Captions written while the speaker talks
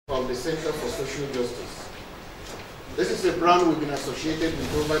the Center for Social Justice. This is a brand we've been associated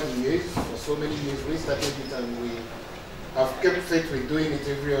with over the years. For so many years, we started it and we have kept faith with doing it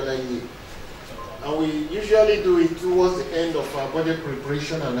every other year. And we usually do it towards the end of our budget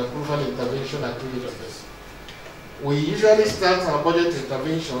preparation and approval intervention activities. We usually start our budget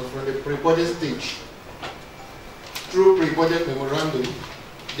interventions from the pre-budget stage through pre-budget memorandum,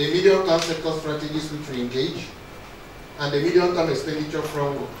 the medium-term sector strategies which we engage, and the medium-term expenditure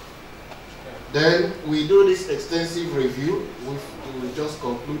framework. Then we do this extensive review, which we just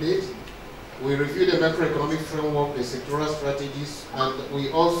concluded. We review the macroeconomic framework, the sectoral strategies, and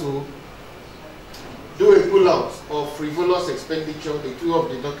we also do a pull-out of frivolous expenditure, the two of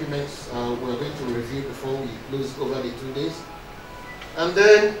the documents we're going to review before we close over the 2 days. And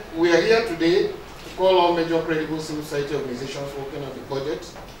then we are here today to call all major credible civil society organizations working on the budget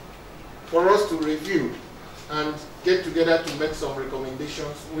for us to review and get together to make some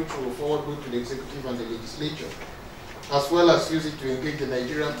recommendations which will forward both to the executive and the legislature, as well as use it to engage the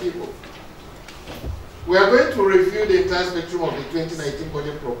Nigerian people. We are going to review the entire spectrum of the 2019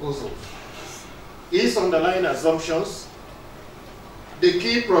 budget proposals, its underlying assumptions, the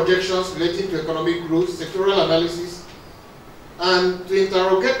key projections relating to economic growth, sectoral analysis, and to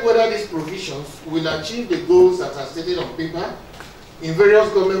interrogate whether these provisions will achieve the goals that are stated on paper in various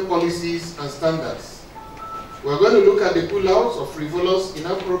government policies and standards. We're going to look at the pullouts of frivolous,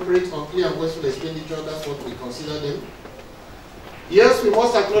 inappropriate, unclear, and wasteful expenditure. That's what we consider them. Yes, we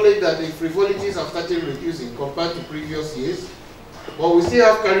must acknowledge that the frivolities have started reducing compared to previous years, but we still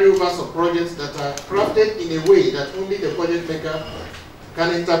have carryovers of projects that are crafted in a way that only the budget maker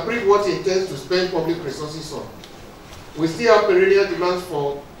can interpret what he intends to spend public resources on. We still have perennial demands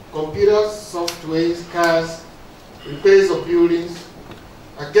for computers, softwares, cars, repairs of buildings.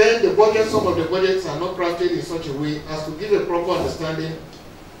 Again, the budget, some of the budgets are not crafted in such a way as to give a proper understanding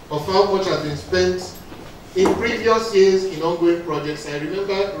of how much has been spent in previous years in ongoing projects. I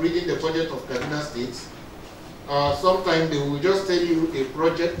remember reading the budget of Kaduna State. Sometimes they will just tell you a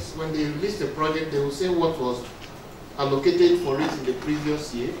project. When they release a project, they will say what was allocated for it in the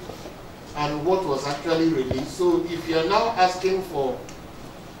previous year and what was actually released. So if you are now asking for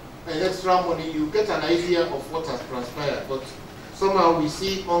an extra money, you get an idea of what has transpired. But somehow we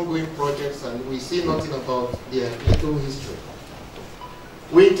see ongoing projects and we see nothing about their little history.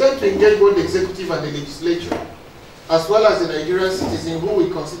 We intend to engage both the executive and the legislature, as well as the Nigerian citizen who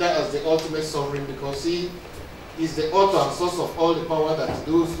we consider as the ultimate sovereign, because he is the author and source of all the power that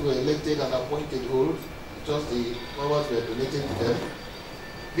those who are elected and appointed hold, just the powers were donated to them.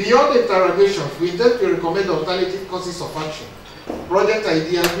 Beyond the interrogations, we intend to recommend alternative courses of action, project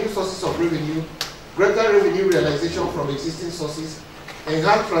ideas, new sources of revenue, greater revenue realization from existing sources,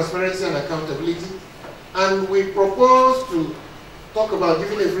 enhanced transparency and accountability, and we propose to talk about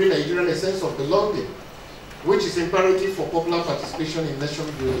giving every Nigerian a sense of belonging, which is imperative for popular participation in nation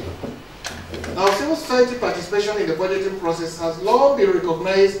building. Now, civil society participation in the budgeting process has long been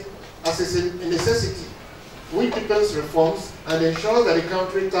recognized as a necessity, which deepens reforms and ensures that the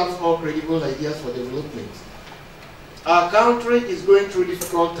country taps all credible ideas for development. Our country is going through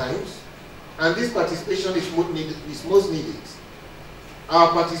difficult times, and this participation is most needed.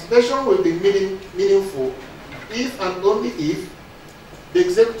 Our participation will be meaningful if and only if the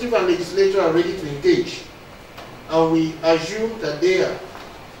executive and legislature are ready to engage, and we assume that they are.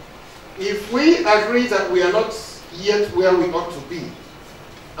 If we agree that we are not yet where we ought to be,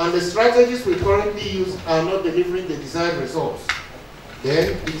 and the strategies we currently use are not delivering the desired results,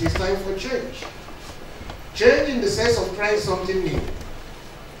 then it is time for change. Change in the sense of trying something new.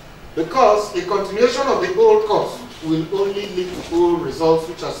 Because a continuation of the old course will only lead to old results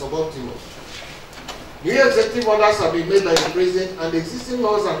which are suboptimal. New executive orders have been made by the President, and the existing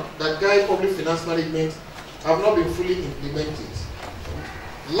laws that guide public finance management have not been fully implemented.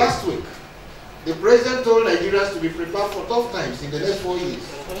 Last week, the President told Nigerians to be prepared for tough times in the next 4 years.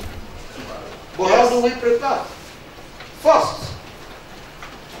 But how do we prepare? First,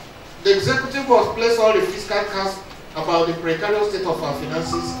 the executive must place all the fiscal cards about the precarious state of our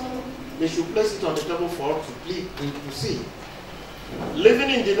finances. They should place it on the table for us to see. Living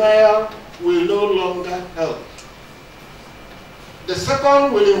in denial will no longer help. The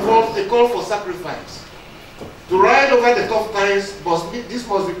second will involve a call for sacrifice. To ride over the tough times, this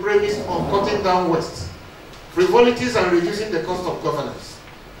must be premised on cutting down waste, frivolities, and reducing the cost of governance.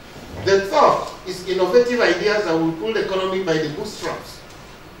 The third is innovative ideas that will pull the economy by the bootstraps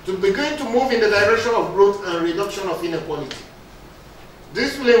to begin to move in the direction of growth and reduction of inequality.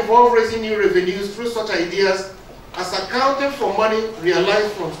 This will involve raising new revenues through such ideas as accounting for money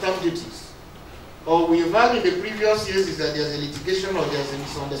realized from stamp duties, or we've had in the previous years is that there's a litigation or there's a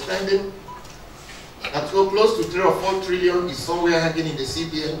misunderstanding that close to 3 or 4 trillion is somewhere hanging in the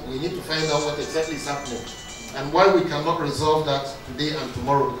CBN. We need to find out what exactly is happening and why we cannot resolve that today and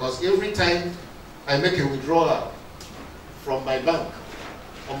tomorrow, because every time I make a withdrawal from my bank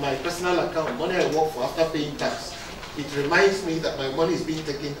on my personal account, money I work for after paying tax, it reminds me that my money is being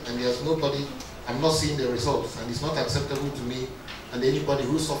taken and there's nobody, I'm not seeing the results, and it's not acceptable to me and anybody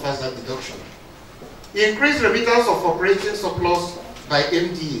who suffers that deduction. Increased remittance of operating surplus by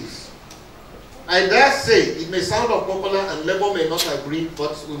MDAs. I dare say, it may sound unpopular and Labour may not agree,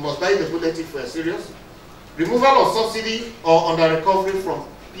 but we must buy the bullet if we are serious. Removal of subsidy or under recovery from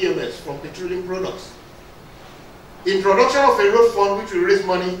PMS, from petroleum products. Introduction of a road fund which will raise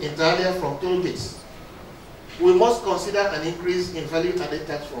money entirely from toll gates. We must consider an increase in value added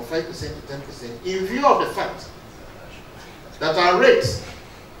tax from 5% to 10% in view of the fact that our rate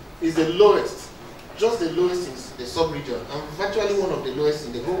is the lowest, just the lowest in the sub-region, and virtually one of the lowest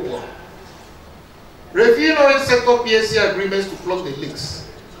in the whole world. Reviewing oil sector PSC agreements to plug the leaks.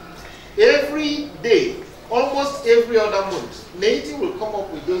 Every day, almost every other month, NAITI will come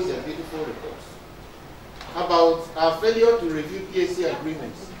up with those beautiful reports about our failure to review PSC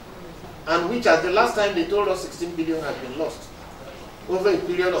agreements, and which at the last time they told us 16 billion had been lost over a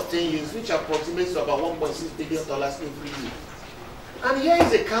period of 10 years, which approximates to about $1.6 billion every year. And here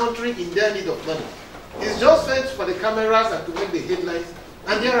is a country in their need of money. It's just meant for the cameras and to make the headlines,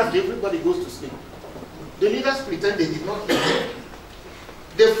 and thereafter everybody goes to sleep. The leaders pretend they did not hear.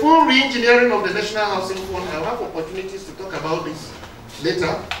 The full re-engineering of the National Housing Fund, I'll have opportunities to talk about this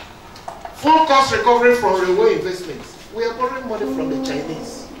later. Full cost recovery from railway investments. We are borrowing money from the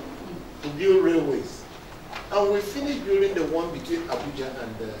Chinese to build railways. And we finished building the one between Abuja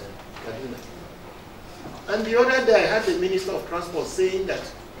and Kaduna. And the other day I had the Minister of Transport saying that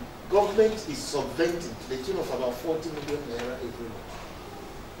government is subventing to the tune of about 40 million naira every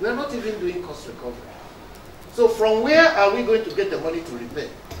month. We are not even doing cost recovery. So from where are we going to get the money to repair?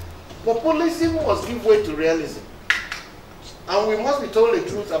 Populism must give way to realism. And we must be told the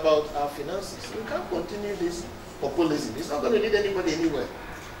truth about our finances. We can't continue this populism. It's not going to lead anybody anywhere.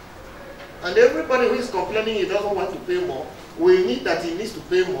 And everybody who is complaining he doesn't want to pay more, we need that he needs to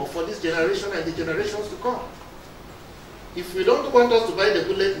pay more for this generation and the generations to come. If we don't want us to buy the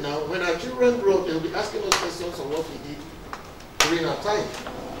bullet now, when our children grow up, they will be asking us questions on what we did during our time.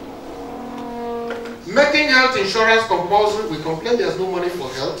 Making health insurance compulsory, we complain there's no money for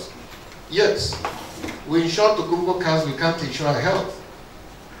health. Yes, we insure Tokumbo cars, we can't insure health.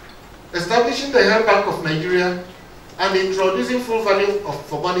 Establishing the Health Bank of Nigeria and introducing full value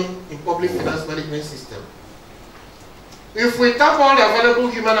for money in public finance management system. If we tap all the available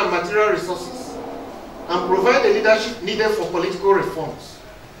human and material resources and provide the leadership needed for political reforms,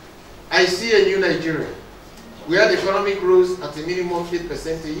 I see a new Nigeria where the economy grows at a minimum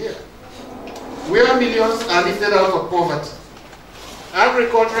 8% a year, where millions are lifted out of poverty,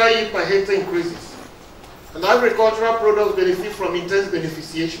 agricultural yield per hectare increases, and agricultural products benefit from intense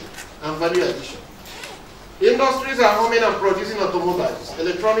beneficiation and value addition. Industries are humming and producing automobiles,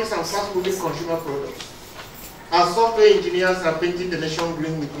 electronics, and fast-moving consumer products. Our software engineers are painting the nation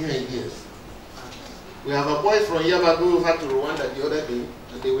green with new ideas. We have a boys from Yaba go over to Rwanda the other day,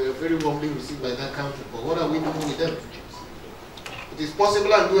 and they were very warmly received by that country. But what are we doing with them? It is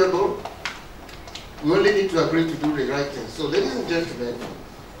possible and doable. We only need to agree to do the right thing. So, ladies and gentlemen,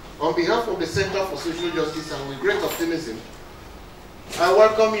 on behalf of the Center for Social Justice and with great optimism, I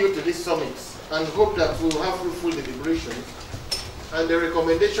welcome you to this summit and hope that we will have fruitful deliberations and the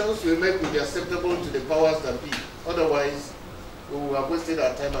recommendations we make will be acceptable to the powers that be. Otherwise, we will have wasted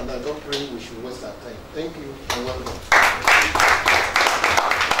our time, and I don't pray we should waste our time. Thank you and welcome.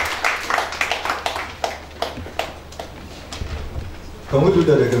 Can we do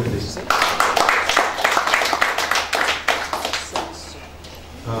that again, please?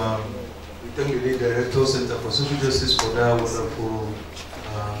 We thank the lead director, Center for Social Justice, for that wonderful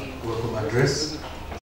welcome address.